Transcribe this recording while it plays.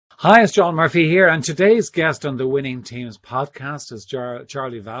Hi, it's John Murphy here, and today's guest on the Winning Teams podcast is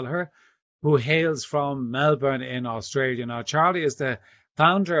Charley Valher, who hails from Melbourne in Australia. Now, Charley is the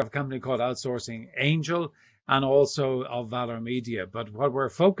founder of a company called Outsourcing Angel and also of Valher Media. But what we're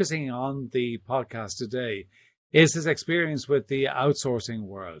focusing on the podcast today is his experience with the outsourcing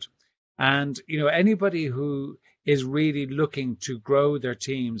world. And, anybody who is really looking to grow their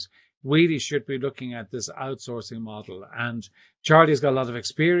teams really should be looking at this outsourcing model. And Charley's got a lot of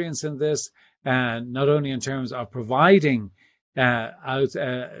experience in this, not only in terms of providing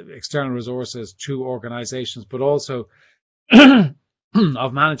external resources to organizations, but also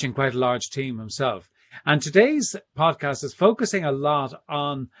of managing quite a large team himself. And today's podcast is focusing a lot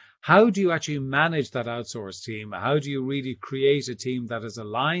on how do you actually manage that outsourced team? How do you really create a team that is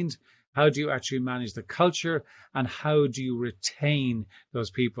aligned? How do you actually manage the culture, and how do you retain those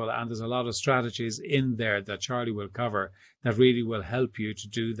people? And there's a lot of strategies in there that Charley will cover that really will help you to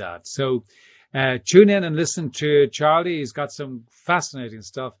do that. So tune in and listen to Charley. He's got some fascinating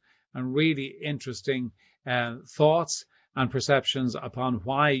stuff and really interesting thoughts and perceptions upon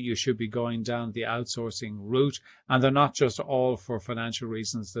why you should be going down the outsourcing route. And they're not just all for financial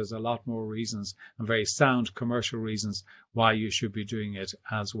reasons. There's a lot more reasons and very sound commercial reasons why you should be doing it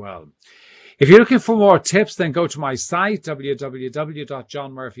as well. If you're looking for more tips, then go to my site,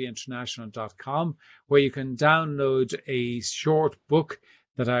 www.johnmurphyinternational.com, where you can download a short book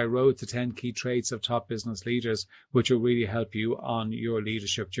that I wrote, The 10 Key Traits of Top Business Leaders, which will really help you on your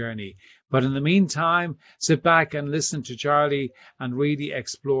leadership journey. But in the meantime, sit back and listen to Charley and really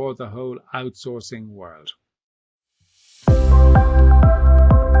explore the whole outsourcing world.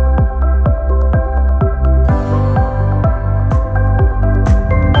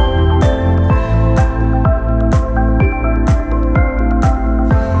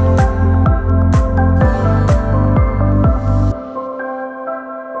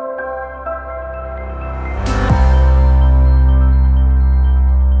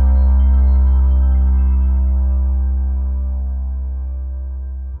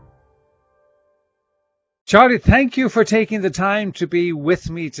 Charley, thank you for taking the time to be with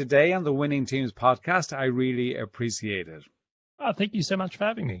me today on the Winning Teams podcast. I really appreciate it. Oh, thank you so much for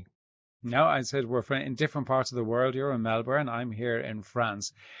having me. No, I said we're in different parts of the world. You're in Melbourne. I'm here in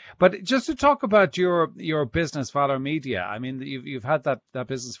France. But just to talk about your business, Valher Media, I mean, you've had that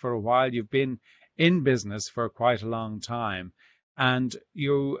business for a while. You've been in business for quite a long time. And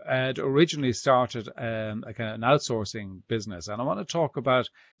you had originally started an outsourcing business. And I want to talk about,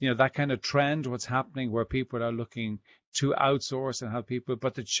 that kind of trend, what's happening where people are looking to outsource and have people,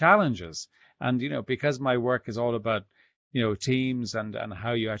 but the challenges. And, because my work is all about, teams and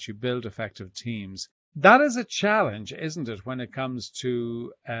how you actually build effective teams. That is a challenge, isn't it, when it comes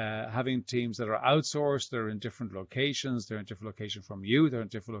to having teams that are outsourced, they're in different locations, they're in different locations from you, they're in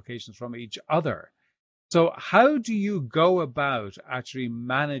different locations from each other. So how do you go about actually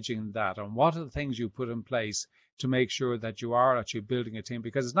managing that, and what are the things you put in place to make sure that you are actually building a team?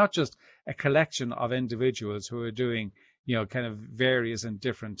 Because it's not just a collection of individuals who are doing, kind of various and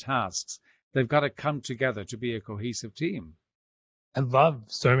different tasks. They've got to come together to be a cohesive team. I love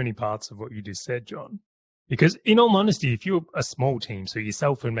so many parts of what you just said, John, because in all honesty, if you're a small team, so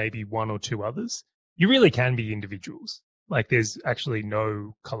yourself and maybe one or two others, you really can be individuals. Like there's actually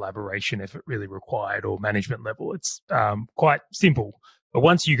no collaboration effort really required or management level. It's quite simple. But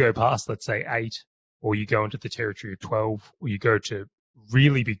once you go past, let's say 8, or you go into the territory of 12, or you go to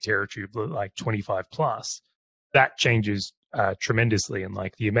really big territory like 25 plus, that changes tremendously. And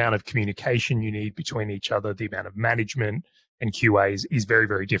like the amount of communication you need between each other, the amount of management and QAs is very,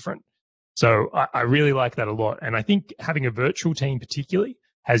 very different. So I really like that a lot. And I think having a virtual team particularly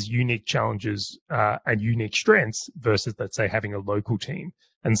has unique challenges and unique strengths versus, let's say, having a local team.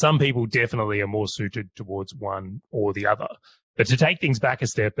 And some people definitely are more suited towards one or the other. But to take things back a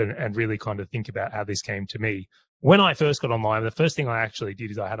step and really kind of think about how this came to me, when I first got online, the first thing I actually did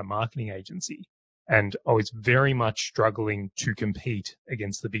is I had a marketing agency, and I was very much struggling to compete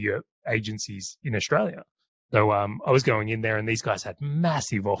against the bigger agencies in Australia. So I was going in there, and these guys had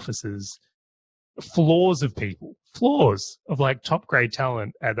massive offices, floors of people, floors of like top grade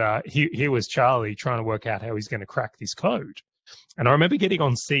talent. And here was Charley trying to work out how he's going to crack this code. And I remember getting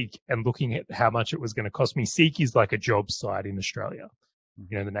on Seek and looking at how much it was going to cost me. Seek is like a job site in Australia.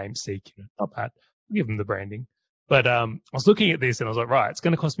 The name Seek, top hat. I'll give them the branding. But I was looking at this and I was like, right, it's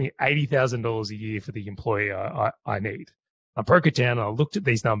going to cost me $80,000 a year for the employee I need. I broke it down and I looked at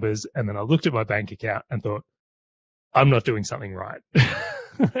these numbers, and then I looked at my bank account and thought, I'm not doing something right.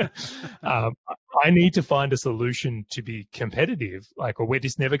 I need to find a solution to be competitive, or we're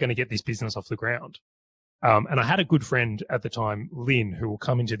just never going to get this business off the ground. And I had a good friend at the time, Lynn, who will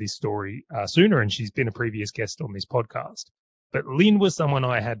come into this story sooner, and she's been a previous guest on this podcast. But Lynn was someone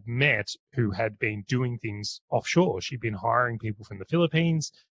I had met who had been doing things offshore. She'd been hiring people from the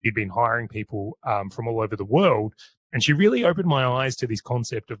Philippines. She'd been hiring people from all over the world. And she really opened my eyes to this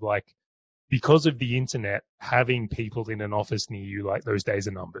concept of like, because of the internet, having people in an office near you, like those days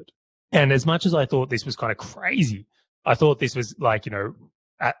are numbered. And as much as I thought this was kind of crazy, I thought this was like,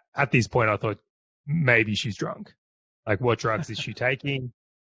 at this point, I thought maybe she's drunk. Like, what drugs is she taking?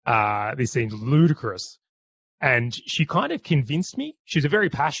 This seems ludicrous. And she kind of convinced me. She's a very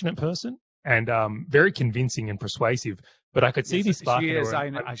passionate person and very convincing and persuasive. But I could see this spark. She is.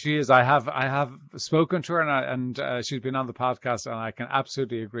 She is. I have spoken to her, and she's been on the podcast, and I can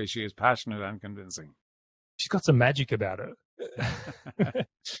absolutely agree. She is passionate and convincing. She's got some magic about her.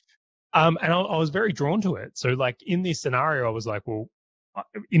 And I was very drawn to it. So, like in this scenario, I was like, well,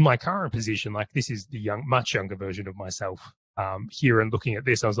 in my current position, like this is the much younger version of myself here, and looking at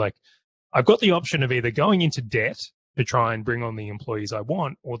this, I was like, I've got the option of either going into debt to try and bring on the employees I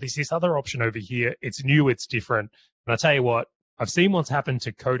want, or there's this other option over here. It's new, it's different. And I tell you what, I've seen what's happened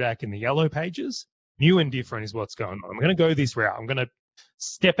to Kodak in the yellow pages. New and different is what's going on. I'm going to go this route. I'm going to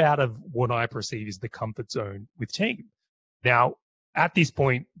step out of what I perceive as the comfort zone with team. Now, at this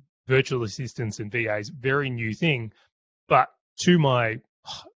point, virtual assistants and VAs, very new thing, but to my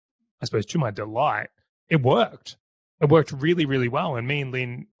delight, it worked. It worked really, really well. And me and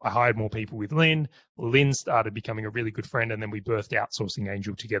Lynn, I hired more people with Lynn. Lynn started becoming a really good friend, and then we birthed Outsourcing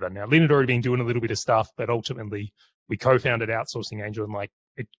Angel together. Now, Lynn had already been doing a little bit of stuff, but ultimately we co-founded Outsourcing Angel, and like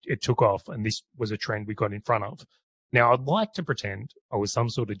it took off, and this was a trend we got in front of. Now, I'd like to pretend I was some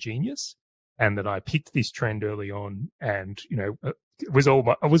sort of genius and that I picked this trend early on, and it was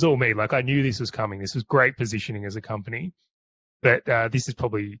all me. Like, I knew this was coming. This was great positioning as a company, but this is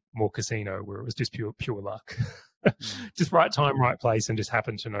probably more casino, where it was just pure luck. Just right time, right place, and just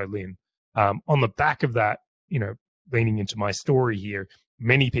happened to know Lynn. On the back of that, leaning into my story here,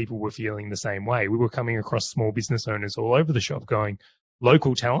 many people were feeling the same way. We were coming across small business owners all over the shop going,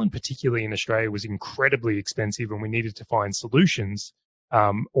 local talent, particularly in Australia, was incredibly expensive, and we needed to find solutions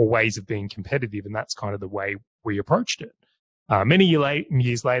or ways of being competitive, and that's kind of the way we approached it. Many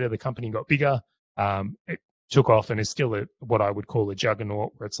years later, the company got bigger. It took off and is still what I would call a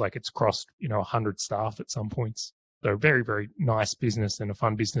juggernaut, where it's like it's crossed 100 staff at some points. So very, very nice business and a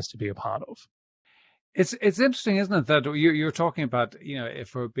fun business to be a part of. It's interesting, isn't it, that you're talking about if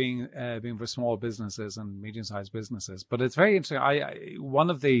for being for small businesses and medium-sized businesses, but it's very interesting. One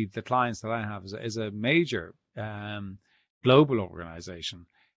of the clients that I have is a major global organization.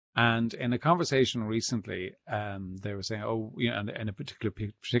 And in a conversation recently, they were saying, and a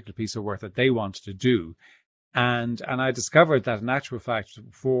particular piece of work that they wanted to do. And I discovered that in actual fact,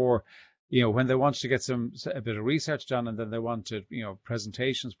 for when they wanted to get a bit of research done, and then they wanted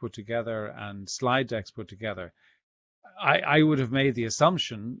presentations put together and slide decks put together, I would have made the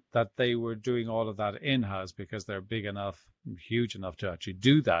assumption that they were doing all of that in-house because they're big enough, huge enough to actually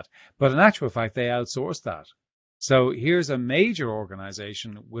do that. But in actual fact, they outsourced that. So here's a major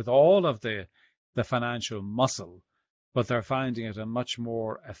organization with all of the financial muscle, but they're finding it a much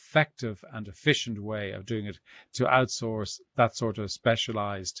more effective and efficient way of doing it to outsource that sort of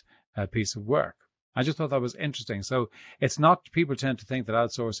specialized piece of work. I just thought that was interesting. So it's not, people tend to think that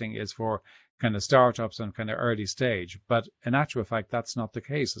outsourcing is for kind of startups and kind of early stage, but in actual fact, that's not the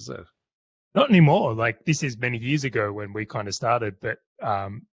case, is it? Not anymore. Like, this is many years ago when we kind of started, but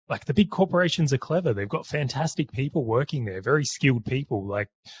like, the big corporations are clever. They've got fantastic people working there, very skilled people. Like,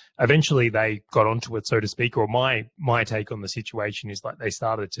 eventually they got onto it, so to speak, or my take on the situation is like they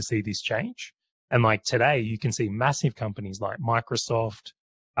started to see this change. And like today, you can see massive companies like Microsoft,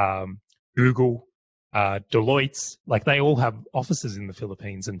 Google, Deloitte's, like they all have offices in the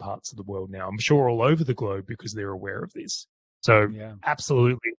Philippines and parts of the world now. I'm sure all over the globe because they're aware of this. So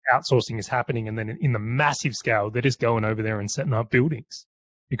Absolutely, outsourcing is happening. And then in the massive scale, they're just going over there and setting up buildings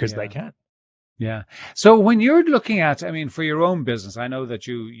because they can. Yeah. So when you're looking at, for your own business, I know that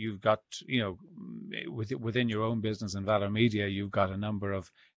you've got, within your own business in Valher Media, you've got a number of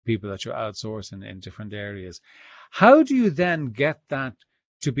people that you outsource in different areas. How do you then get that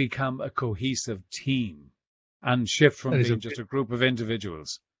to become a cohesive team and shift from being just a group of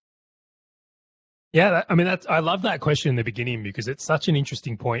individuals? Yeah, I love that question in the beginning because it's such an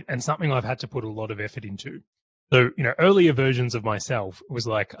interesting point and something I've had to put a lot of effort into. So, earlier versions of myself was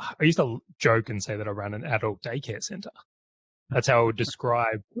like, I used to joke and say that I ran an adult daycare center. That's how I would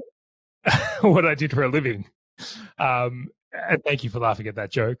describe what I did for a living. And thank you for laughing at that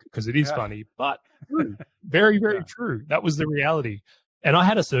joke because it is funny, but true. Very, very true. That was the reality. And I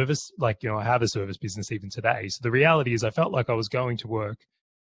had a service, like, I have a service business even today. So the reality is I felt like I was going to work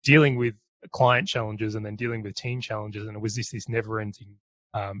dealing with client challenges and then dealing with team challenges. And it was this never ending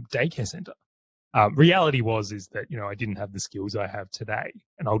daycare center. Reality is that, I didn't have the skills I have today,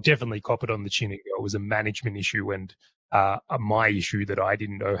 and I'll definitely cop it on the chin and go, it was a management issue and my issue that I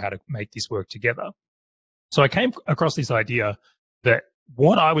didn't know how to make this work together. So I came across this idea that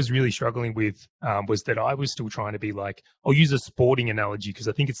what I was really struggling with was that I was still trying to be like, I'll use a sporting analogy because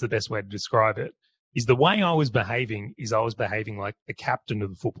I think it's the best way to describe it, is the way I was behaving like the captain of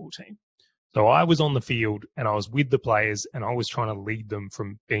the football team. So I was on the field and I was with the players and I was trying to lead them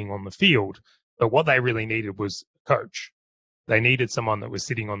from being on the field. But what they really needed was a coach. They needed someone that was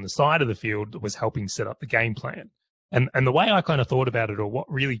sitting on the side of the field that was helping set up the game plan. And the way I kind of thought about it, or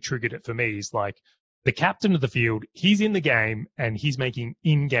what really triggered it for me, is like the captain of the field, he's in the game and he's making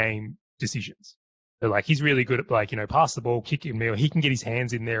in-game decisions. So like he's really good at like, pass the ball, kick it, or he can get his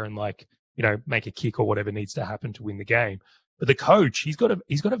hands in there and like, make a kick or whatever needs to happen to win the game. But the coach, he's got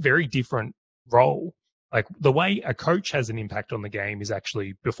a very different role. Like the way a coach has an impact on the game is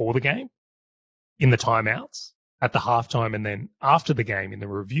actually before the game, in the timeouts, at the halftime, and then after the game in the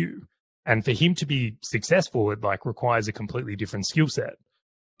review. And for him to be successful, it like requires a completely different skill set.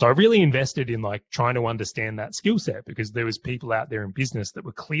 So I really invested in like trying to understand that skill set, because there was people out there in business that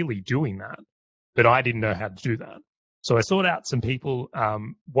were clearly doing that, but I didn't know how to do that. So I sought out some people.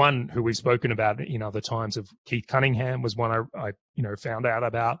 One who we've spoken about in other times, of Keith Cunningham, was one I found out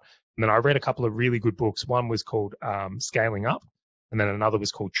about. And then I read a couple of really good books. One was called Scaling Up, and then another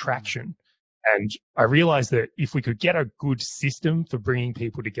was called Traction. And I realized that if we could get a good system for bringing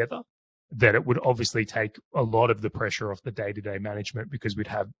people together, that it would obviously take a lot of the pressure off the day-to-day management, because we'd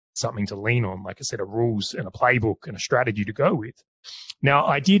have something to lean on, like a set of rules and a playbook and a strategy to go with. Now,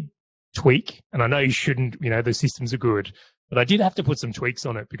 I did tweak, and I know you shouldn't, the systems are good, but I did have to put some tweaks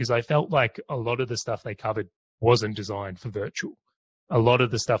on it, because I felt like a lot of the stuff they covered wasn't designed for virtual. A lot of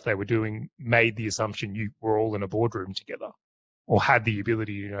the stuff they were doing made the assumption you were all in a boardroom together, or had the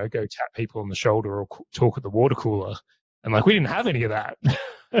ability to, go tap people on the shoulder or talk at the water cooler. And like, we didn't have any of that.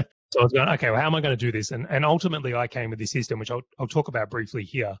 So I was going, okay, well, how am I going to do this? And ultimately I came with this system, which I'll talk about briefly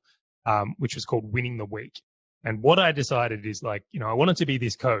here, which was called Winning the Week. And what I decided is like, I wanted to be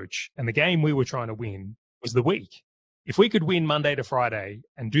this coach, and the game we were trying to win was the week. If we could win Monday to Friday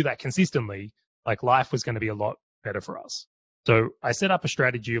and do that consistently, like life was going to be a lot better for us. So I set up a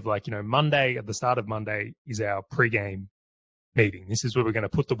strategy of like, Monday, at the start of Monday, is our pre-game meeting. This is where we're going to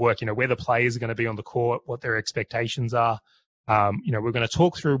put the work, where the players are going to be on the court, what their expectations are. We're going to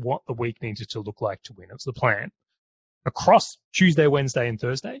talk through what the week needed to look like to win. It's the plan. Across Tuesday, Wednesday, and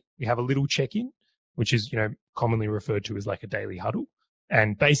Thursday, we have a little check-in, which is, commonly referred to as like a daily huddle.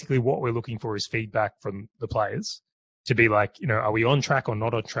 And basically what we're looking for is feedback from the players to be like, are we on track or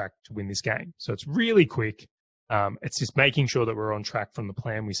not on track to win this game? So it's really quick. It's just making sure that we're on track from the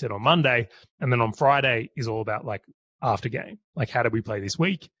plan we set on Monday. And then on Friday is all about like after game, like how did we play this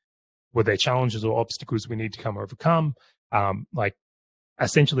week? Were there challenges or obstacles we need to overcome? Like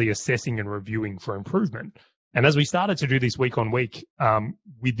essentially assessing and reviewing for improvement. And as we started to do this week on week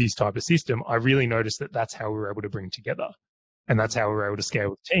with this type of system, I really noticed that that's how we were able to bring together, and that's how we were able to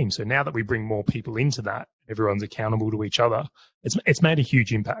scale the team. So now that we bring more people into that, everyone's accountable to each other, it's made a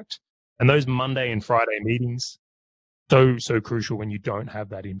huge impact. And those Monday and Friday meetings, so crucial when you don't have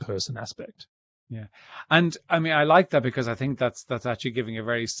that in-person aspect. Yeah. And I mean, I like that, because I think that's actually giving a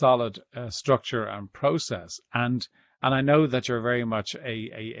very solid structure and process. And I know that you're very much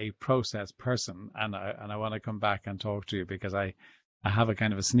a process person, and I want to come back and talk to you, because I have a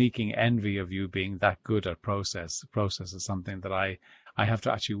kind of a sneaking envy of you being that good at process. Process is something that I have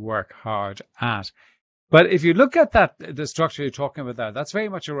to actually work hard at. But if you look at the structure you're talking about that's very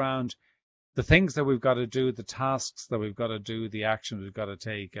much around the things that we've got to do, the tasks that we've got to do, the actions we've got to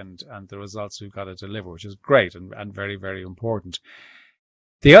take, and the results we've got to deliver, which is great and very, very important.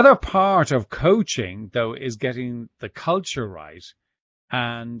 The other part of coaching, though, is getting the culture right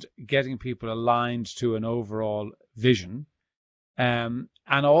and getting people aligned to an overall vision. And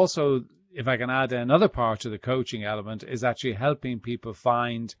also, if I can add another part to the coaching element, is actually helping people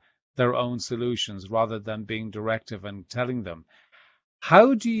find their own solutions rather than being directive and telling them.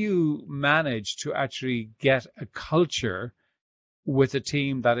 How do you manage to actually get a culture with a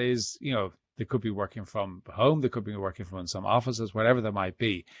team that is, they could be working from home, they could be working from some offices, whatever they might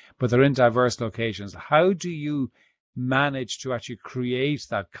be, but they're in diverse locations. How do you manage to actually create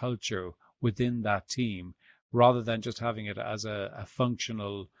that culture within that team rather than just having it as a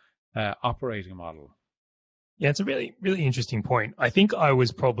functional operating model? Yeah, it's a really, really interesting point. I think I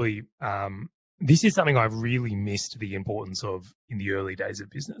was probably this is something I've really missed the importance of in the early days of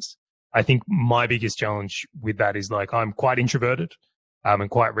business. I think my biggest challenge with that is like I'm quite introverted and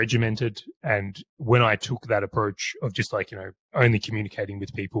quite regimented. And when I took that approach of just like, only communicating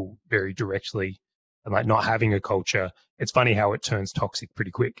with people very directly and like not having a culture, it's funny how it turns toxic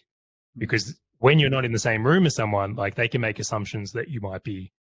pretty quick. Because when you're not in the same room as someone, like they can make assumptions that you might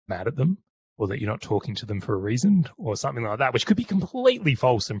be mad at them or that you're not talking to them for a reason or something like that, which could be completely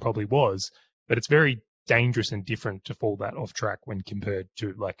false and probably was, but it's very dangerous and different to fall that off track when compared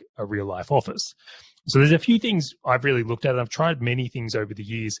to like a real life office. So there's a few things I've really looked at, and I've tried many things over the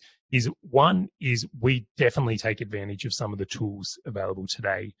years. One is we definitely take advantage of some of the tools available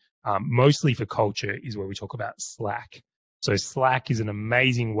today. Mostly for culture is where we talk about Slack. So Slack is an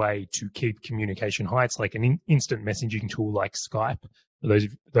amazing way to keep communication high. It's like an instant messaging tool like Skype, for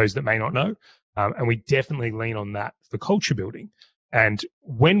those that may not know. And we definitely lean on that for culture building. And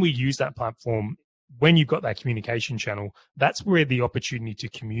when we use that platform, when you've got that communication channel, that's where the opportunity to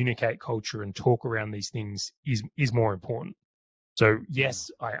communicate culture and talk around these things is more important. So yes,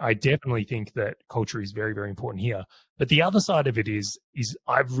 I definitely think that culture is very, very important here. But the other side of it is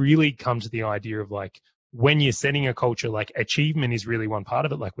I've really come to the idea of like, when you're setting a culture, like achievement is really one part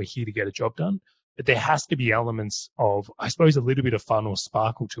of it, like we're here to get a job done, but there has to be elements of, I suppose, a little bit of fun or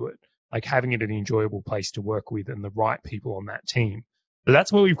sparkle to it, like having it an enjoyable place to work with and the right people on that team. So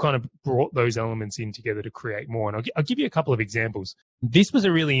that's where we've kind of brought those elements in together to create more. And I'll give you a couple of examples. This was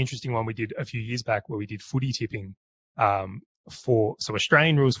a really interesting one we did a few years back where we did footy tipping so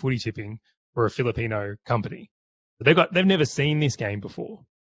Australian rules footy tipping for a Filipino company. They've never seen this game before.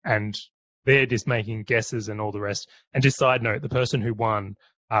 And they're just making guesses and all the rest. And just side note, the person who won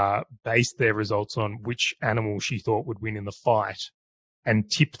based their results on which animal she thought would win in the fight and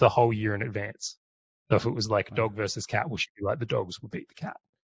tipped the whole year in advance. So if it was like dog versus cat, well, she'd be like the dogs will beat the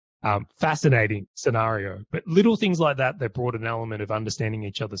cat. Fascinating scenario. But little things like that brought an element of understanding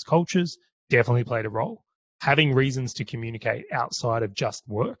each other's cultures, definitely played a role. Having reasons to communicate outside of just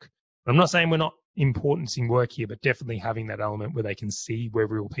work. I'm not saying we're not importancing work here, but definitely having that element where they can see we're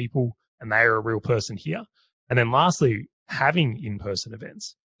real people and they are a real person here. And then lastly, having in-person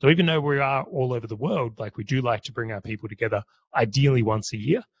events. So even though we are all over the world, like we do like to bring our people together, ideally once a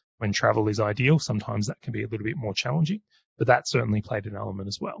year when travel is ideal. Sometimes that can be a little bit more challenging, but that certainly played an element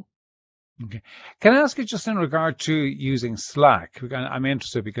as well. Okay. Can I ask you just in regard to using Slack? I'm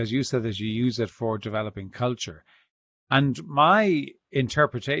interested because you said that you use it for developing culture. And my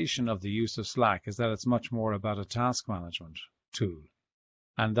interpretation of the use of Slack is that it's much more about a task management tool.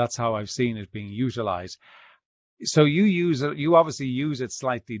 And that's how I've seen it being utilized. So you obviously use it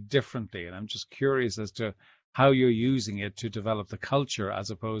slightly differently. And I'm just curious as to how you're using it to develop the culture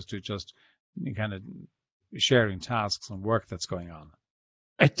as opposed to just kind of sharing tasks and work that's going on.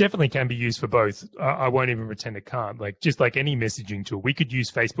 It definitely can be used for both. I won't even pretend it can't. Like just like any messaging tool, we could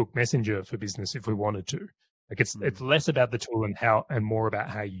use Facebook Messenger for business if we wanted to. Like it's less about the tool and more about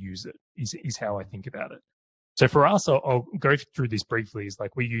how you use it is how I think about it. So for us, I'll go through this briefly. Is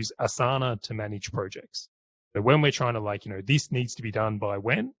like we use Asana to manage projects. So when we're trying to this needs to be done by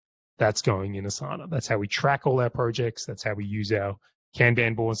when, that's going in Asana. That's how we track all our projects. That's how we use our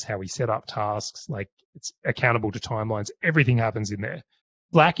Kanban boards, how we set up tasks. Like it's accountable to timelines. Everything happens in there.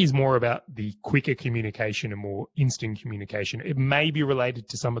 Slack is more about the quicker communication and more instant communication. It may be related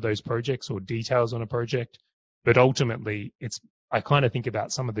to some of those projects or details on a project, but ultimately I kind of think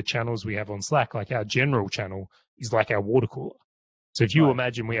about some of the channels we have on Slack, like our general channel is like our water cooler. So if you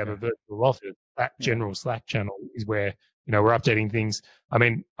imagine we have a virtual office, that general Slack channel is where, we're updating things. I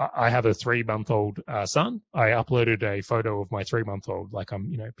mean, I have a 3-month-old son. I uploaded a photo of my 3-month-old, like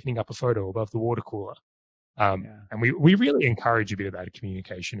I'm, pinning up a photo above the water cooler. And we really encourage a bit of that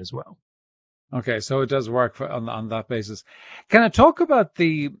communication as well. Okay, so it does work on that basis. Can I talk about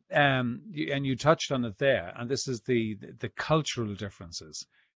and you touched on it there, and this is the cultural differences,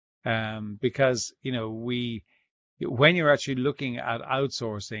 because when you're actually looking at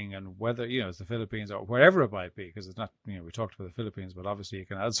outsourcing and whether it's the Philippines or wherever it might be, because it's not we talked about the Philippines, but obviously you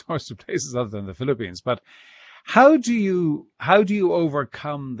can outsource to places other than the Philippines, but how do you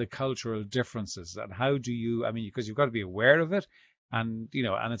overcome the cultural differences, and how do you? I mean, because you've got to be aware of it, and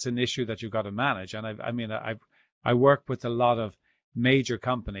and it's an issue that you've got to manage. And I work with a lot of major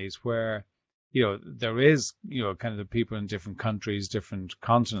companies where there is kind of the people in different countries, different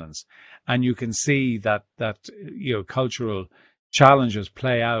continents, and you can see that cultural challenges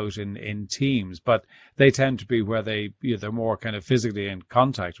play out in teams, but they tend to be where they're more kind of physically in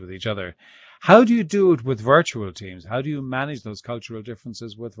contact with each other. How do you do it with virtual teams? How do you manage those cultural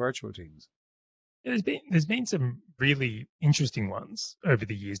differences with virtual teams? There's been some really interesting ones over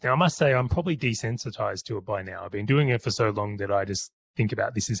the years. Now, I must say I'm probably desensitized to it by now. I've been doing it for so long that I just think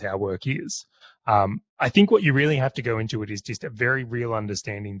about this is how work is. I think what you really have to go into it is just a very real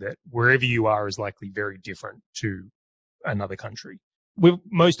understanding that wherever you are is likely very different to another country.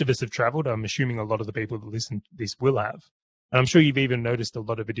 Most of us have traveled. I'm assuming a lot of the people that listen to this will have. And I'm sure you've even noticed a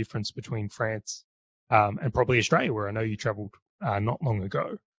lot of a difference between France and probably Australia, where I know you traveled not long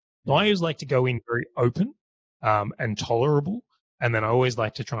ago. So I always like to go in very open and tolerable, and then I always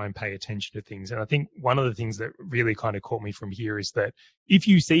like to try and pay attention to things. And I think one of the things that really kind of caught me from here is that if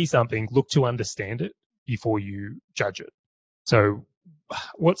you see something, look to understand it before you judge it. So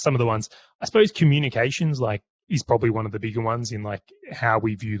what's some of the ones? I suppose communications is probably one of the bigger ones in how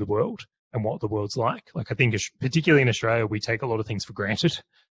we view the world and what the world's like. I think particularly in Australia, we take a lot of things for granted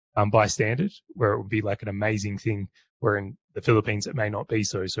by standard, where it would be an amazing thing, where in the Philippines it may not be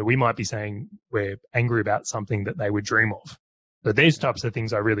so. So we might be saying we're angry about something that they would dream of. So these types of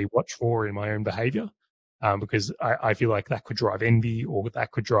things I really watch for in my own behavior, because I feel like that could drive envy, or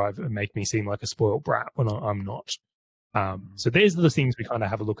that could drive and make me seem like a spoiled brat when I'm not. So there's the things we kind of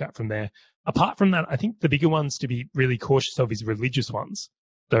have a look at from there. Apart from that, I think the bigger ones to be really cautious of is religious ones.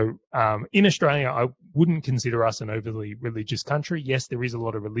 So in Australia, I wouldn't consider us an overly religious country. Yes, there is a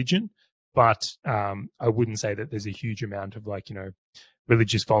lot of religion, but I wouldn't say that there's a huge amount of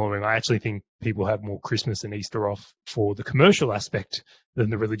religious following. I actually think people have more Christmas and Easter off for the commercial aspect than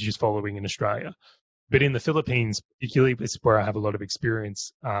the religious following in Australia. But in the Philippines, particularly, it's where I have a lot of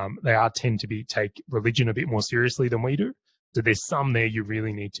experience. They tend to take religion a bit more seriously than we do. So there's some there you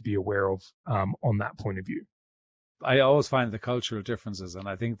really need to be aware of on that point of view. I always find the cultural differences, and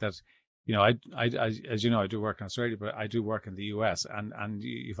I think that, I as you know, I do work in Australia, but I do work in the US, and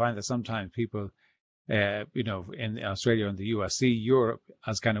you find that sometimes people, in Australia and the US see Europe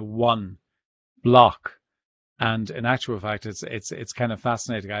as kind of one block. And in actual fact, it's kind of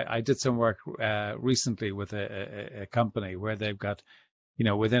fascinating. I did some work recently with a company where they've got,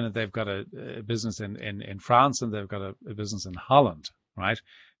 within it they've got a business in France, and they've got a business in Holland, right?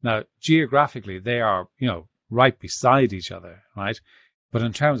 Now, geographically, they are, right beside each other, right? But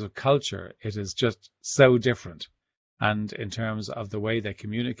in terms of culture, it is just so different. And in terms of the way they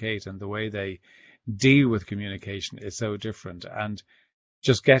communicate and the way they deal with communication is so different. And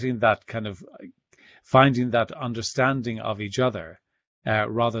just getting that kind of finding that understanding of each other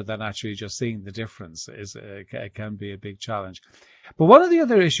rather than actually just seeing the difference can be a big challenge. But one of the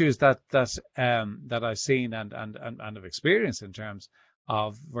other issues that I've seen and have experienced in terms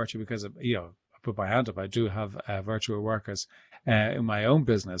of virtual, because I put my hand up, I do have virtual workers in my own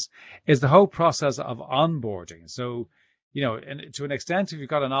business, is the whole process of onboarding. So, and to an extent, if you've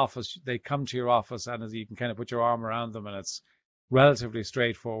got an office, they come to your office and you can kind of put your arm around them, and it's relatively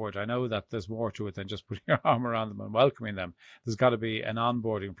straightforward. I know that there's more to it than just putting your arm around them and welcoming them. There's got to be an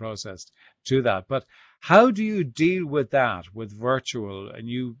onboarding process to that. But how do you deal with that with a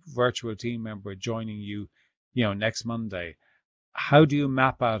new virtual team member joining you, next Monday? How do you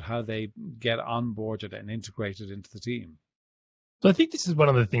map out how they get onboarded and integrated into the team? So I think this is one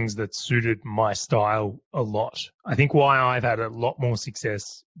of the things that suited my style a lot. I think why I've had a lot more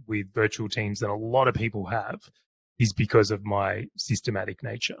success with virtual teams than a lot of people have is because of my systematic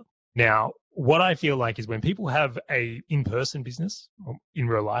nature. Now, what I feel like is when people have a in-person business, or in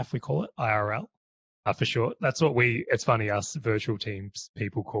real life we call it IRL for short. That's what it's funny, us virtual teams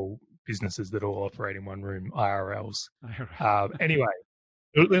people call businesses that all operate in one room IRLs. Anyway,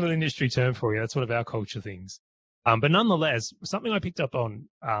 a little industry term for you. That's one of our culture things. But nonetheless, something I picked up on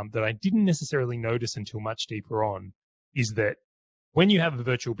that I didn't necessarily notice until much deeper on is that when you have a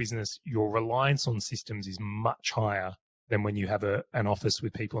virtual business, your reliance on systems is much higher than when you have an office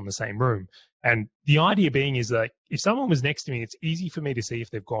with people in the same room. And the idea being is that if someone was next to me, it's easy for me to see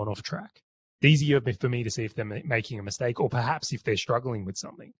if they've gone off track. It's easier for me to see if they're making a mistake, or perhaps if they're struggling with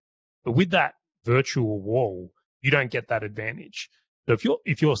something. But with that virtual wall, you don't get that advantage. So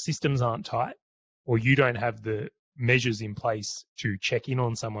if your systems aren't tight, or you don't have the measures in place to check in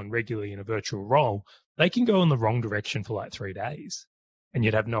on someone regularly in a virtual role, they can go in the wrong direction for 3 days and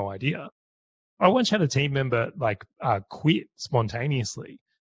you'd have no idea. I once had a team member quit spontaneously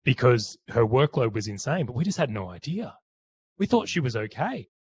because her workload was insane, but we just had no idea. We thought she was okay,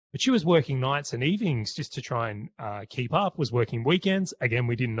 but she was working nights and evenings just to try and keep up, was working weekends. Again,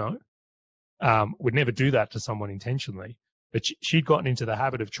 we didn't know. Would never do that to someone intentionally. But she'd gotten into the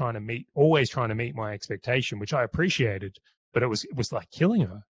habit of always trying to meet my expectation, which I appreciated, but it was like killing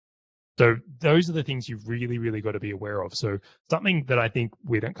her. So those are the things you've really, really got to be aware of. So something that I think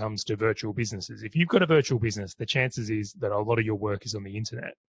when it comes to virtual businesses, if you've got a virtual business, the chances is that a lot of your work is on the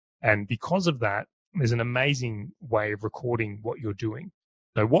internet. And because of that, there's an amazing way of recording what you're doing.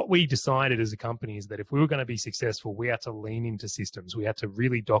 So what we decided as a company is that if we were going to be successful, we had to lean into systems. We had to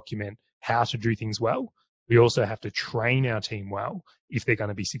really document how to do things well. We also have to train our team well if they're going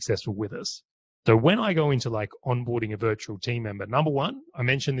to be successful with us. So when I go into like onboarding a virtual team member, number one, I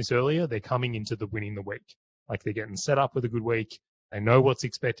mentioned this earlier, they're coming into the winning the week. Like they're getting set up with a good week. They know what's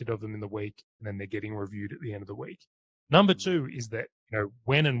expected of them in the week, and then they're getting reviewed at the end of the week. Number two is that,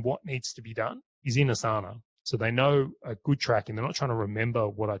 when and what needs to be done is in Asana. So they know a good track and they're not trying to remember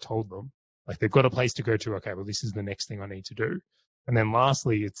what I told them. Like they've got a place to go to. Okay, well, this is the next thing I need to do. And then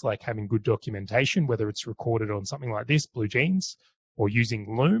lastly, it's like having good documentation, whether it's recorded on something like this, Blue Jeans, or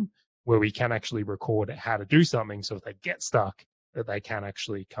using Loom, where we can actually record how to do something. So if they get stuck, that they can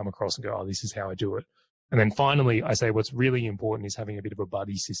actually come across and go, oh, this is how I do it. And then finally, I say what's really important is having a bit of a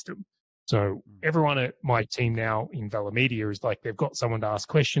buddy system. So everyone at my team now in Valher Media is like they've got someone to ask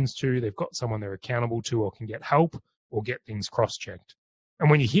questions to, they've got someone they're accountable to or can get help or get things cross-checked.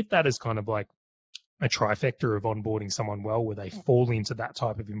 And when you hit that as kind of like a trifecta of onboarding someone well where they fall into that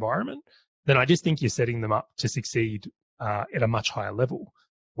type of environment, then I just think you're setting them up to succeed at a much higher level,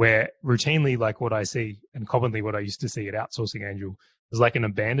 where routinely, like what I see and commonly what I used to see at Outsourcing Angel is like an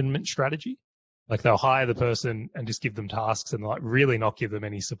abandonment strategy. Like they'll hire the person and just give them tasks and like really not give them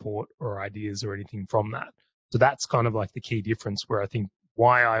any support or ideas or anything from that. So that's kind of like the key difference where I think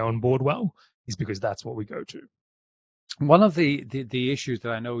why I onboard well is because that's what we go to. One of the issues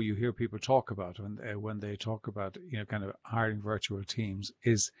that I know you hear people talk about when they talk about kind of hiring virtual teams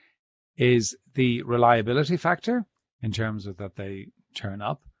is the reliability factor in terms of that they turn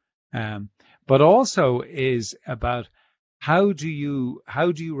up, but also is about how do you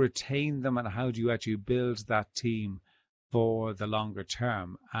retain them and how do you actually build that team for the longer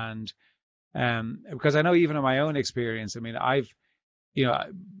term? And because I know even in my own experience, I mean, I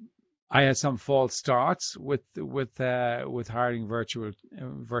had some false starts with hiring virtual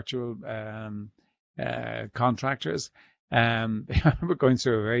contractors. We're going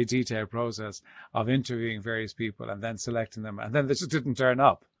through a very detailed process of interviewing various people and then selecting them, and then they just didn't turn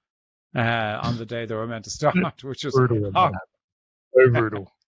up on the day they were meant to start, which is brutal.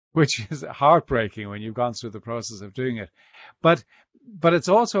 Which is heartbreaking when you've gone through the process of doing it. But it's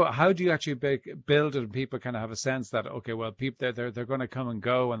also, how do you actually build it and people kind of have a sense that, okay, well, people they're going to come and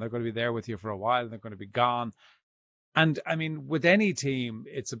go and they're going to be there with you for a while and they're going to be gone. And I mean, with any team,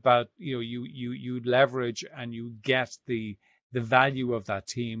 it's about, you leverage and you get the value of that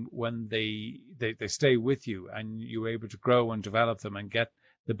team when they stay with you and you're able to grow and develop them and get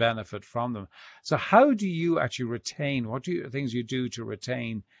the benefit from them. So how do you actually retain? What things you do to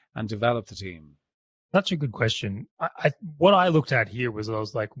retain and develop the team? Such a good question. What I looked at here was I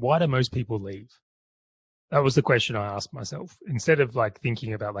was like, why do most people leave? That was the question I asked myself. Instead of like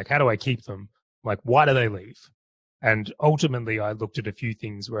thinking about like, how do I keep them? Like, why do they leave? And ultimately, I looked at a few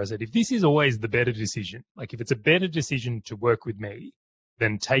things where I said, if this is always the better decision, like if it's a better decision to work with me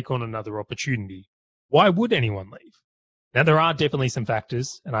than take on another opportunity, why would anyone leave? Now, there are definitely some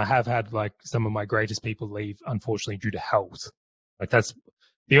factors, and I have had like some of my greatest people leave, unfortunately, due to health. Like that's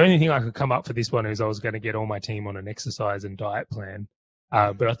the only thing I could come up for this one is I was going to get all my team on an exercise and diet plan.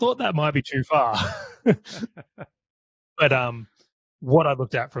 But I thought that might be too far. But what I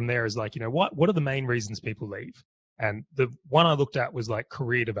looked at from there is like, what are the main reasons people leave? And the one I looked at was like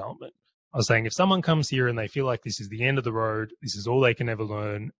career development. I was saying if someone comes here and they feel like this is the end of the road, this is all they can ever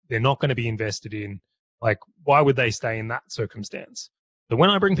learn, they're not going to be invested in, like, why would they stay in that circumstance? So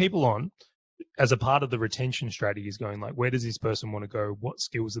when I bring people on, as a part of the retention strategy is going like, where does this person want to go? What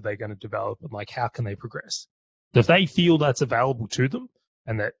skills are they going to develop? And like, how can they progress? So if they feel that's available to them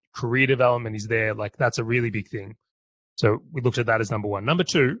and that career development is there, like that's a really big thing. So we looked at that as number one. Number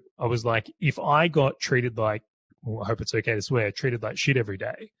two, I was like, if I got treated like, well, I hope it's okay to swear, treated like shit every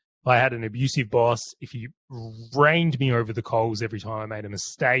day. If I had an abusive boss, if he rained me over the coals every time I made a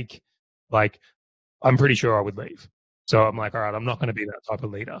mistake, like I'm pretty sure I would leave. So I'm like, all right, I'm not going to be that type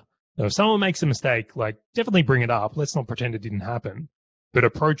of leader. So if someone makes a mistake, like definitely bring it up. Let's not pretend it didn't happen, but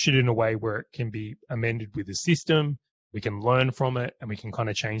approach it in a way where it can be amended with the system. We can learn from it and we can kind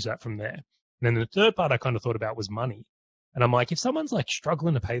of change that from there. And then the third part I kind of thought about was money. And I'm like, if someone's like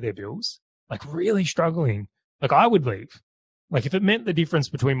struggling to pay their bills, like really struggling, like I would leave. Like if it meant the difference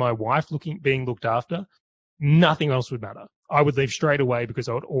between my wife being looked after, nothing else would matter. I would leave straight away because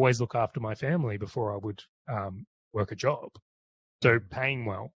I would always look after my family before I would work a job. So paying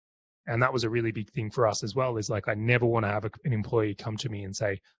well. And that was a really big thing for us as well, is like I never want to have an employee come to me and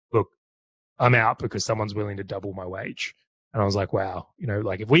say, look, I'm out because someone's willing to double my wage. And I was like, wow,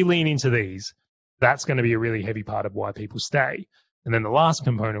 like if we lean into these, that's going to be a really heavy part of why people stay. And then the last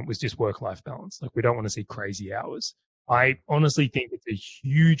component was just work-life balance. Like, we don't want to see crazy hours. I honestly think it's a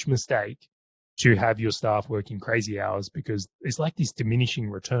huge mistake to have your staff working crazy hours because it's like this diminishing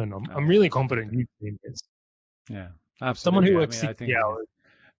return. I'm really confident you can this. Yeah, absolutely. Someone who works I 60 hours.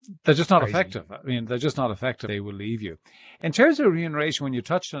 They're just not crazy. effective. I mean, they're just not effective. They will leave you. In terms of remuneration, when you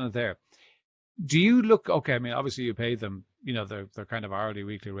touched on it there, do you look, okay, I mean, obviously you pay them, they're kind of hourly,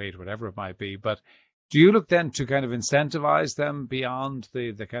 weekly rate, whatever it might be, but do you look then to kind of incentivize them beyond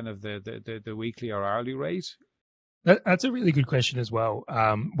the kind of the weekly or hourly rate? That's a really good question as well.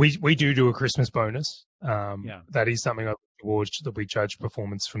 We do a Christmas bonus. That is something I look towards, that we judge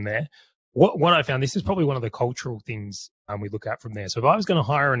performance from there. What I found, this is probably one of the cultural things we look at from there. So if I was going to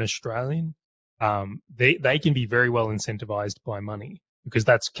hire an Australian, they can be very well incentivized by money, because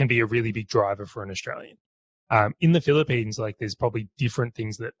that can be a really big driver for an Australian. In the Philippines, like, there's probably different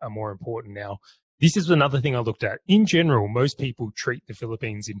things that are more important now. This is another thing I looked at. In general, most people treat the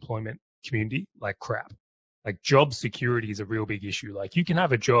Philippines employment community like crap. Like, job security is a real big issue. Like, you can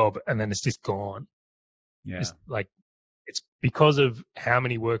have a job and then it's just gone. Yeah. It's because of how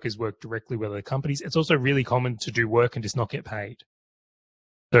many workers work directly with other companies. It's also really common to do work and just not get paid.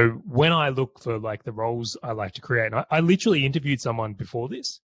 So when I look for like the roles I like to create, and I literally interviewed someone before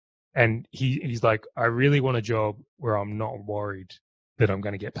this, and he's like, I really want a job where I'm not worried that I'm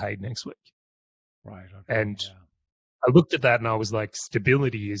going to get paid next week. Right. Okay, and I looked at that and I was like,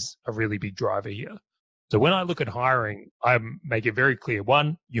 stability is a really big driver here. So when I look at hiring, I make it very clear.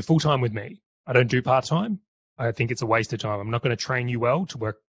 One, you're full-time with me. I don't do part-time. I think it's a waste of time. I'm not going to train you well to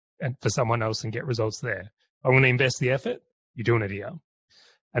work for someone else and get results there. I'm going to invest the effort. You're doing it here.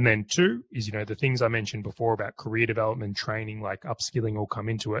 And then two is, the things I mentioned before about career development, training, like upskilling, all come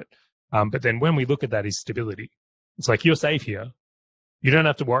into it. But then when we look at that is stability. It's like, you're safe here. You don't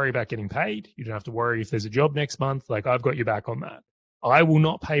have to worry about getting paid. You don't have to worry if there's a job next month. Like, I've got your back on that. I will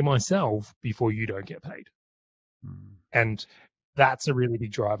not pay myself before you don't get paid. And that's a really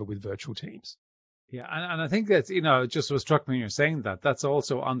big driver with virtual teams. Yeah, and I think that's, just what struck me when you're saying that, that's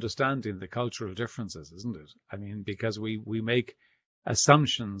also understanding the cultural differences, isn't it? I mean, because we make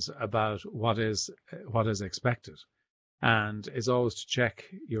assumptions about what is expected, and it's always to check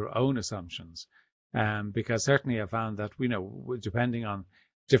your own assumptions. Because certainly I found that, depending on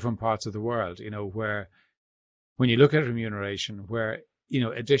different parts of the world, where when you look at remuneration, where,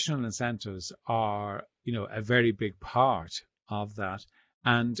 additional incentives are, a very big part of that.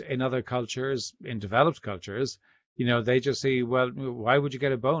 And in other cultures, in developed cultures, they just say, well, why would you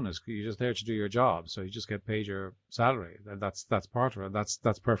get a bonus? You're just there to do your job. So you just get paid your salary. That's part of it.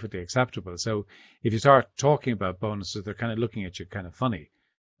 That's perfectly acceptable. So if you start talking about bonuses, they're kind of looking at you kind of funny.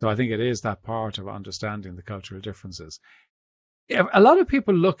 So I think it is that part of understanding the cultural differences. A lot of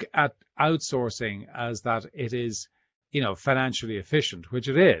people look at outsourcing as that it is, financially efficient, which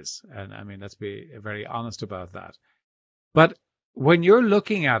it is. And I mean, let's be very honest about that. But when you're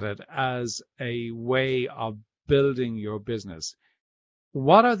looking at it as a way of building your business,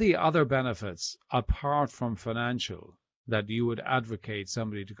 what are the other benefits apart from financial that you would advocate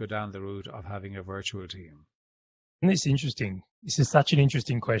somebody to go down the route of having a virtual team? And it's interesting. This is such an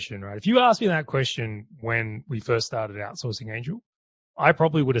interesting question, right? If you asked me that question when we first started Outsourcing Angel, I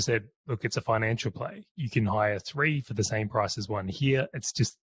probably would have said, look, it's a financial play. You can hire 3 for the same price as 1 here. It's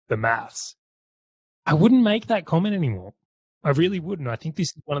just the maths. I wouldn't make that comment anymore. I really wouldn't. I think this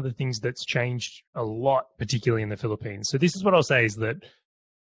is one of the things that's changed a lot, particularly in the Philippines. So this is what I'll say is that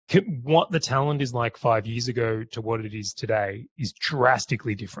what the talent is like 5 years ago to what it is today is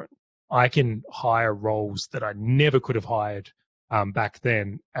drastically different. I can hire roles that I never could have hired back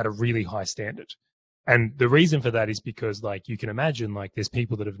then at a really high standard. And the reason for that is because, like, you can imagine, like, there's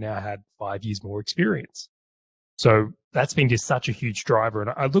people that have now had 5 years more experience. So that's been just such a huge driver. And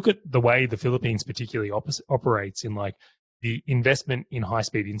I look at the way the Philippines particularly operates in, like, the investment in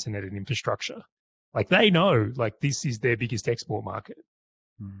high-speed internet and infrastructure. Like, they know, like, this is their biggest export market.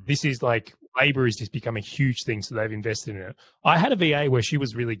 This is like, labor has just become a huge thing, so they've invested in it. I had a VA where she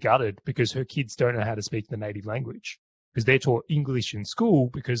was really gutted because her kids don't know how to speak the native language, because they're taught English in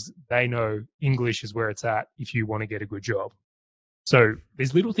school because they know English is where it's at if you want to get a good job. So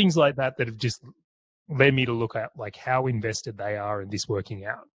there's little things like that that have just led me to look at, like, how invested they are in this working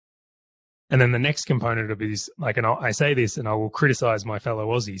out. And then the next component of it is, like, and I say this and I will criticize my fellow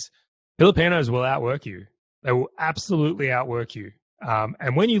Aussies, Filipinos will outwork you. They will absolutely outwork you.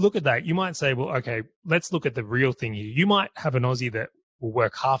 And when you look at that, you might say, well, okay, let's look at the real thing here. You might have an Aussie that will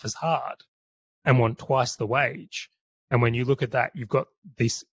work half as hard and want twice the wage. And when you look at that, you've got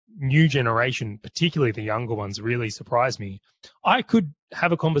this new generation, particularly the younger ones, really surprise me. I could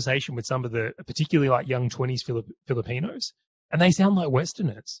have a conversation with some of the, particularly like young 20s Filipinos, and they sound like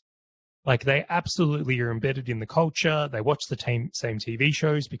Westerners. Like they absolutely are embedded in the culture. They watch the same TV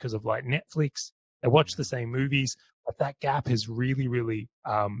shows because of like Netflix. They watch the same movies. But that gap has really, really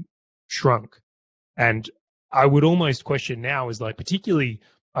shrunk. And I would almost question now is like, particularly,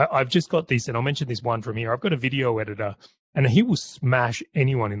 I've just got this, and I'll mention this one from here. I've got a video editor, and he will smash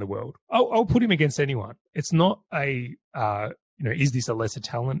anyone in the world. I'll put him against anyone. It's not a, is this a lesser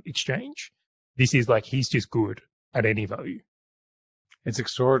talent exchange? This is like, he's just good at any value. It's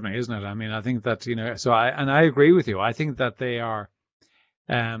extraordinary, isn't it? I mean, I think that, so I agree with you. I think that there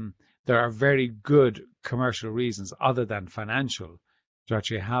are very good commercial reasons other than financial to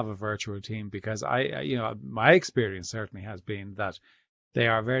actually have a virtual team, because my experience certainly has been that they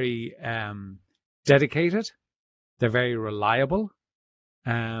are very dedicated, they're very reliable,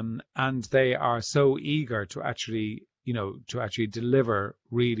 and they are so eager to actually deliver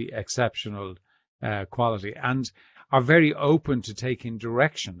really exceptional quality, and are very open to taking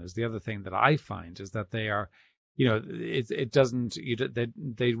direction. Is the other thing that I find, is that they are, they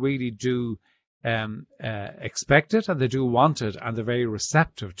really do expect it, and they do want it, and they're very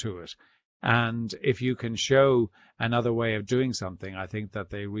receptive to it. And if you can show another way of doing something, I think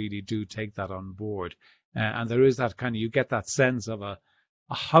that they really do take that on board. And there is that kind of, you get that sense of a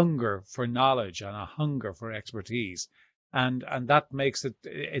hunger for knowledge and a hunger for expertise. And that makes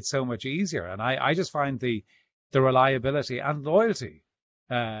it so much easier. And I just find the reliability and loyalty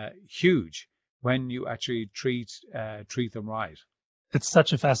huge when you actually treat them right. It's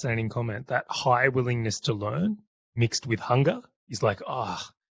such a fascinating comment. That high willingness to learn mixed with hunger is like,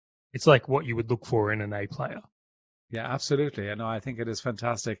 it's like what you would look for in an A player. Yeah, absolutely. I think it is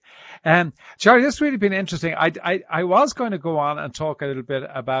fantastic. Charley, this has really been interesting. I was going to go on and talk a little bit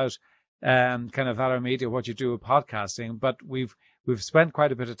about kind of Valher Media, what you do with podcasting, but we've spent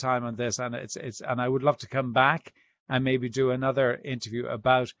quite a bit of time on this, and and I would love to come back and maybe do another interview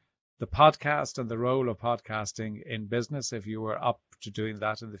about the podcast and the role of podcasting in business, if you were up to doing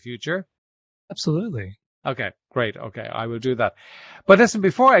that in the future. Absolutely. Okay, great. Okay, I will do that. But listen,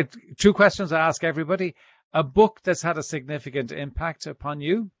 before two questions I ask everybody: a book that's had a significant impact upon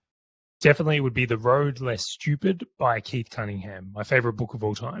you? Definitely would be The Road Less Stupid by Keith Cunningham, my favorite book of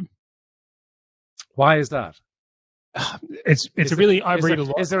all time. Why is that? I read a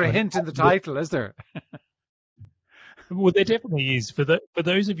lot. Is there a hint in the title? Is there? Well, there definitely is. For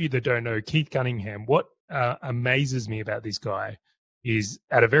those of you that don't know, Keith Cunningham, what amazes me about this guy is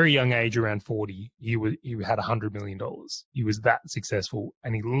at a very young age, around 40, he had $100 million. He was that successful,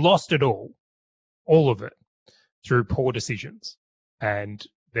 and he lost it all of it, through poor decisions, and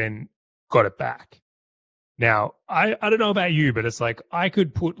then got it back. Now, I don't know about you, but it's like I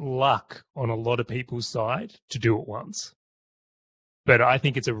could put luck on a lot of people's side to do it once. But I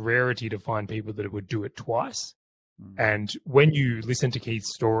think it's a rarity to find people that would do it twice. And when you listen to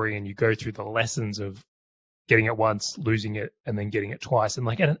Keith's story and you go through the lessons of getting it once, losing it, and then getting it twice, and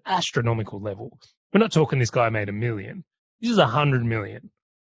like at an astronomical level, we're not talking this guy made $1 million. This is $100 million.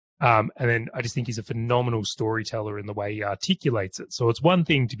 And then I just think he's a phenomenal storyteller in the way he articulates it. So it's one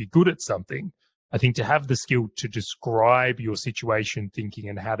thing to be good at something. I think to have the skill to describe your situation, thinking,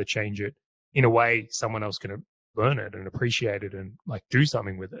 and how to change it in a way someone else can learn it and appreciate it and like do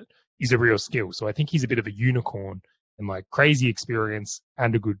something with it is a real skill. So I think he's a bit of a unicorn and like crazy experience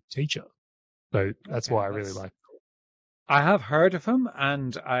and a good teacher. So that's why I really like it. I have heard of him,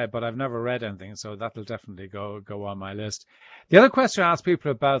 but I've never read anything, so that'll definitely go on my list. The other question I ask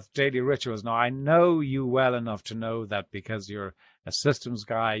people about daily rituals. Now, I know you well enough to know that because you're a systems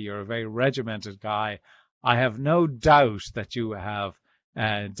guy, you're a very regimented guy. I have no doubt that you have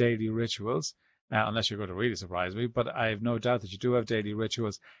daily rituals, unless you're going to really surprise me, but I have no doubt that you do have daily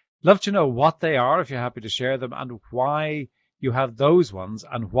rituals. Love to know what they are, if you're happy to share them, and why you have those ones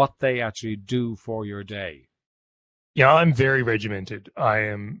and what they actually do for your day. Yeah, I'm very regimented. I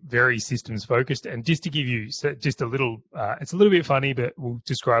am very systems focused. And just to give you just a little, it's a little bit funny, but will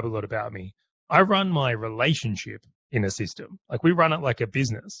describe a lot about me. I run my relationship in a system. Like we run it like a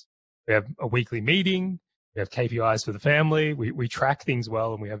business. We have a weekly meeting. We have KPIs for the family. We track things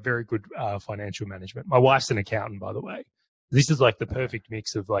well, and we have very good financial management. My wife's an accountant, by the way. This is like the perfect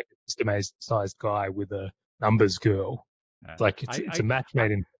mix of like a system-sized guy with a numbers girl. Like it's a match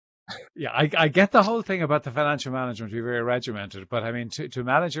made in. Yeah, I get the whole thing about the financial management. You're very regimented, but I mean, to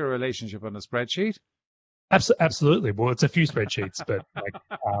manage a relationship on a spreadsheet? Absolutely. Well, it's a few spreadsheets, but like,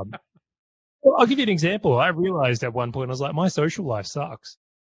 well, I'll give you an example. I realized at one point, I was like, my social life sucks.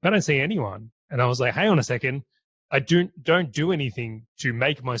 I don't see anyone. And I was like, hang on a second. I don't do anything to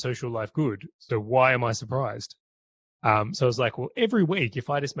make my social life good. So why am I surprised? So I was like, well, every week, if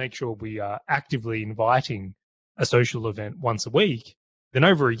I just make sure we are actively inviting a social event once a week, then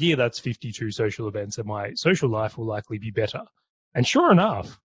over a year, that's 52 social events, and my social life will likely be better. And sure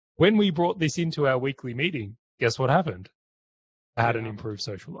enough, when we brought this into our weekly meeting, guess what happened? I had an improved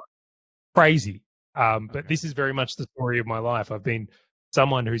social life. Crazy. But this is very much the story of my life. I've been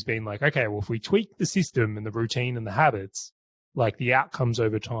someone who's been like, okay, well, if we tweak the system and the routine and the habits, like the outcomes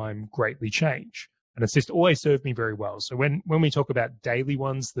over time greatly change. And it's just always served me very well. So when we talk about daily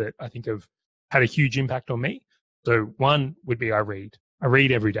ones that I think have had a huge impact on me, so one would be I read. I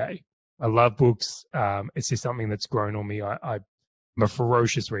read every day. I love books. It's just something that's grown on me. I'm a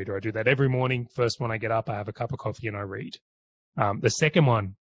ferocious reader. I do that every morning. First when I get up, I have a cup of coffee and I read. The second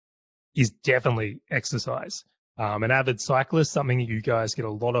one is definitely exercise. An avid cyclist, something that you guys get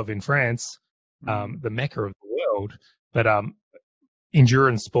a lot of in France, the mecca of the world. But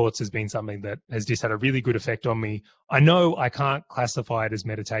endurance sports has been something that has just had a really good effect on me. I know I can't classify it as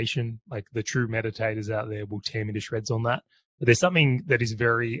meditation. Like the true meditators out there will tear me to shreds on that. But there's something that is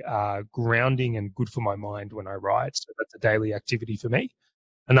very grounding and good for my mind when I ride. So that's a daily activity for me.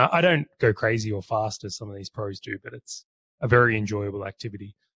 And I don't go crazy or fast as some of these pros do, but it's a very enjoyable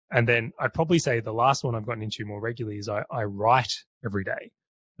activity. And then I'd probably say the last one I've gotten into more regularly is I write every day.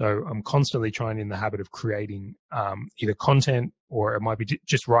 So I'm constantly trying in the habit of creating either content or it might be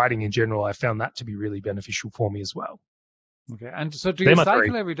just writing in general. I found that to be really beneficial for me as well. Okay. And so do you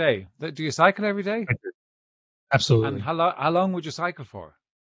cycle every day? Do you cycle every day? Absolutely. And how long would you cycle for?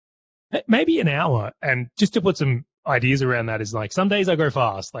 Maybe an hour. And just to put some ideas around that is like some days I go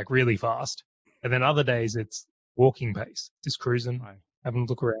fast, like really fast. And then other days it's walking pace, just cruising, right, having a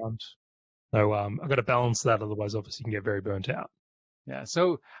look around. So I've got to balance that. Otherwise, obviously, you can get very burnt out. Yeah.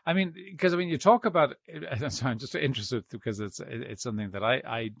 So, because you talk about, so I'm just interested because it's something that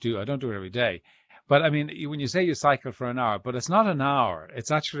I do. I don't do it every day. But when you say you cycle for an hour, but it's not an hour.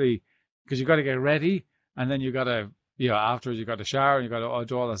 It's actually because you got to get ready and then you got to, afterwards you got to shower and you got to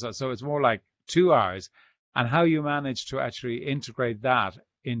do all that stuff. So it's more like 2 hours. And how you manage to actually integrate that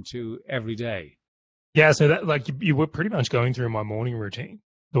into every day. Yeah. So that like you were pretty much going through my morning routine.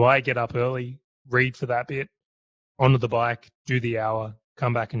 So I get up early, read for that bit, onto the bike, do the hour,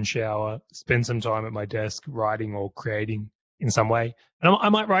 come back and shower, spend some time at my desk writing or creating in some way. And I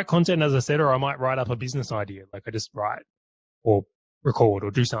might write content, as I said, or I might write up a business idea. Like I just write or record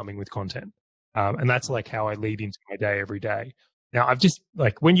or do something with content. And that's like how I lead into my day every day. Now, I've just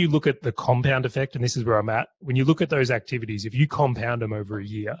like when you look at the compound effect, and this is where I'm at, when you look at those activities, if you compound them over a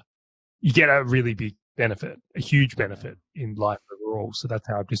year, you get a really big benefit, a huge benefit in life overall. So that's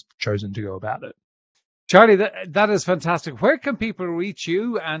how I've just chosen to go about it. Charley, that is fantastic. Where can people reach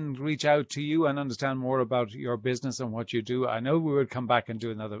you and reach out to you and understand more about your business and what you do? I know we would come back and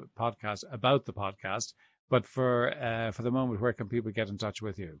do another podcast about the podcast, but for the moment, where can people get in touch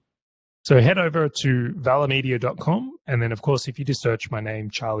with you? So head over to valhermedia.com. And then, of course, if you just search my name,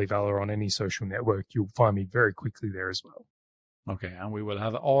 Charley Valher, on any social network, you'll find me very quickly there as well. Okay, and we will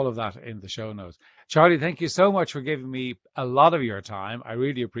have all of that in the show notes. Charley, thank you so much for giving me a lot of your time. I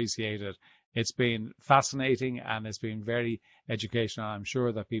really appreciate it. It's been fascinating and it's been very educational. I'm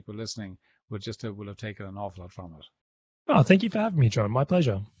sure that people listening will have taken an awful lot from it. Oh, thank you for having me, John. My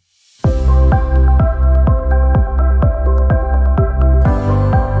pleasure.